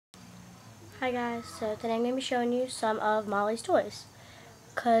Hi guys, so today I'm going to be showing you some of Molly's toys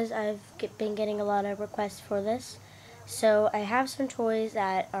because I've been getting a lot of requests for this. So I have some toys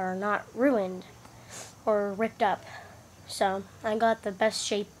that are not ruined or ripped up. So I got the best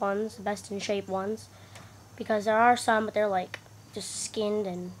shaped ones, the best in shape ones, because there are some but they're like just skinned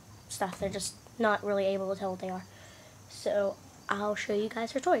and stuff. They're just not really able to tell what they are. So I'll show you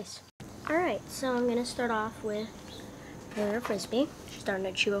guys her toys. Alright, so I'm going to start off with her Frisbee. She's starting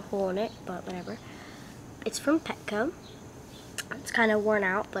to chew a hole in it, but whatever. It's from Petco. It's kind of worn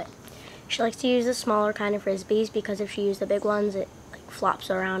out, but she likes to use the smaller kind of Frisbees because if she uses the big ones, it like flops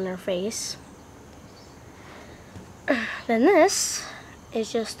around her face. Then this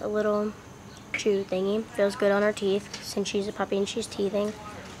is just a little chew thingy. Feels good on her teeth since she's a puppy and she's teething.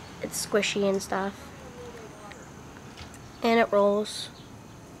 It's squishy and stuff. And it rolls.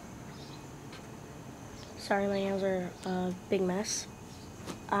 Sorry, my nails are a big mess.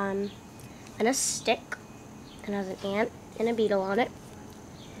 And a stick. It has an ant and a beetle on it.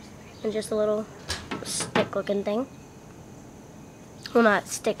 And just a little stick looking thing. Well, not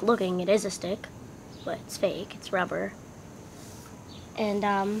stick looking, it is a stick. But it's fake, it's rubber. And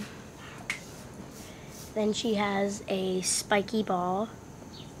then she has a spiky ball.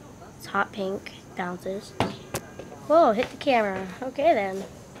 It's hot pink, bounces. Whoa, hit the camera. Okay then.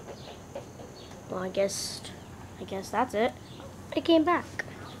 Well, I guess that's it. It came back.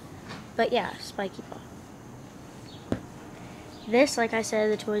 But yeah, spiky ball. This, like I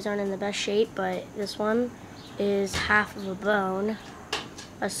said, the toys aren't in the best shape, but this one is half of a bone.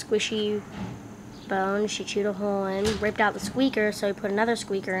 A squishy bone. She chewed a hole in, ripped out the squeaker, so we put another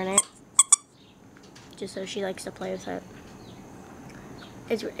squeaker in it. Just so she likes to play with it.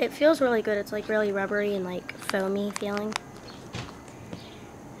 It feels really good. It's like really rubbery and like foamy feeling.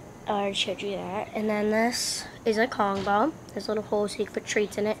 I already showed you that. And then this is a Kong ball. There's little holes so you can put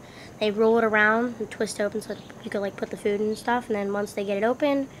treats in it. They roll it around and twist it open so you can like put the food and stuff. And then once they get it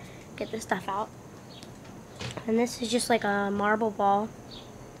open, get the stuff out. And this is just like a marble ball.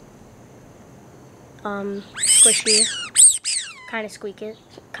 Squishy. Kind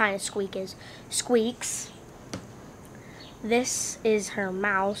of squeaks. This is her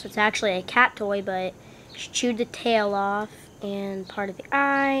mouse. It's actually a cat toy, but she chewed the tail off and part of the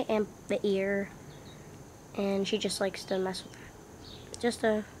eye and the ear, and she just likes to mess with that. Just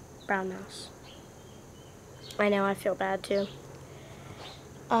a brown mouse. I know, I feel bad too.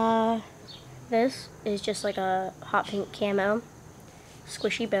 This is just like a hot pink camo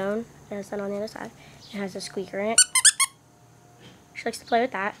squishy bone. It has that on the other side. It has a squeaker in it. She likes to play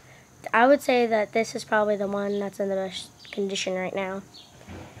with that. I would say that this is probably the one that's in the best condition right now.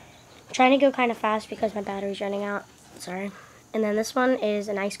 I'm trying to go kind of fast because my battery's running out. Sorry. And then this one is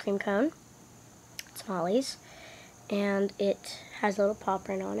an ice cream cone. It's Molly's. And it has a little paw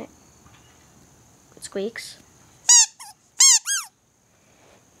print on it. It squeaks.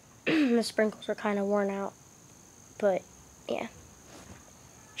 The sprinkles are kind of worn out. But, yeah.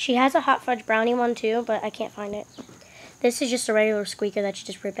 She has a hot fudge brownie one too, but I can't find it. This is just a regular squeaker that she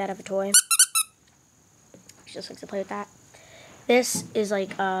just ripped out of a toy. She just likes to play with that. This is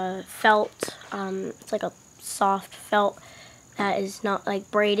like a felt, it's like a soft felt that is not like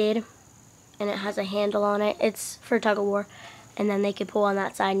braided, and it has a handle on it. It's for tug of war, and then they can pull on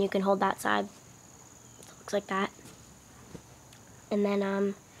that side and you can hold that side. It looks like that. And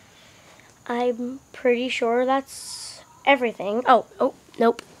then I'm pretty sure that's everything. Oh,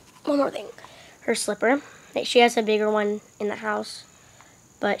 nope. One more thing. Her slipper. She has a bigger one in the house,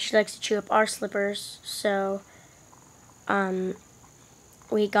 but she likes to chew up our slippers, so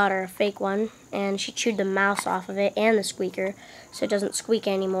we got her a fake one, and she chewed the mouse off of it and the squeaker, so it doesn't squeak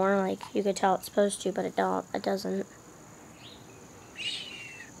anymore. Like you could tell it's supposed to, but it doesn't.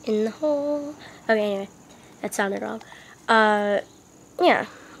 In the hole. Okay, anyway, that sounded wrong. Yeah,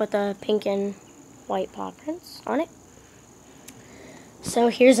 with the pink and white paw prints on it. So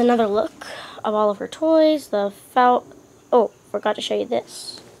here's another look of all of her toys. The felt. Oh, forgot to show you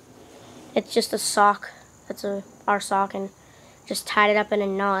this. It's just a sock. That's our sock, and just tied it up in a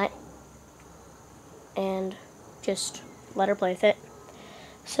knot and just let her play with it.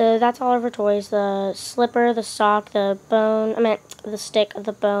 So that's all of her toys. The slipper, the sock, the bone, the stick,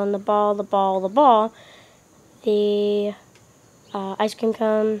 the bone, the ball, the ice cream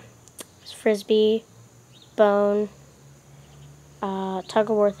cone, Frisbee, bone, tug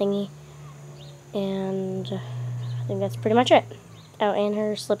of war thingy, and I think that's pretty much it. Oh, and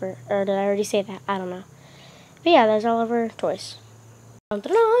her slipper. Or did I already say that? I don't know. But yeah, that's all of her toys. Dun,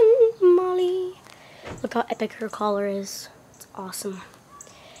 dun, dun, Molly. Look how epic her collar is. It's awesome.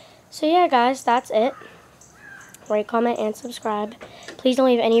 So yeah, guys, that's it. rate, comment, and subscribe. Please don't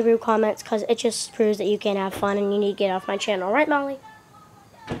leave any rude comments because it just proves that you can't have fun and you need to get off my channel. Right, Molly?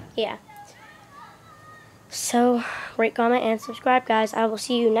 Yeah. So, rate, comment, and subscribe, guys. I will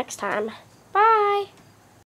see you next time.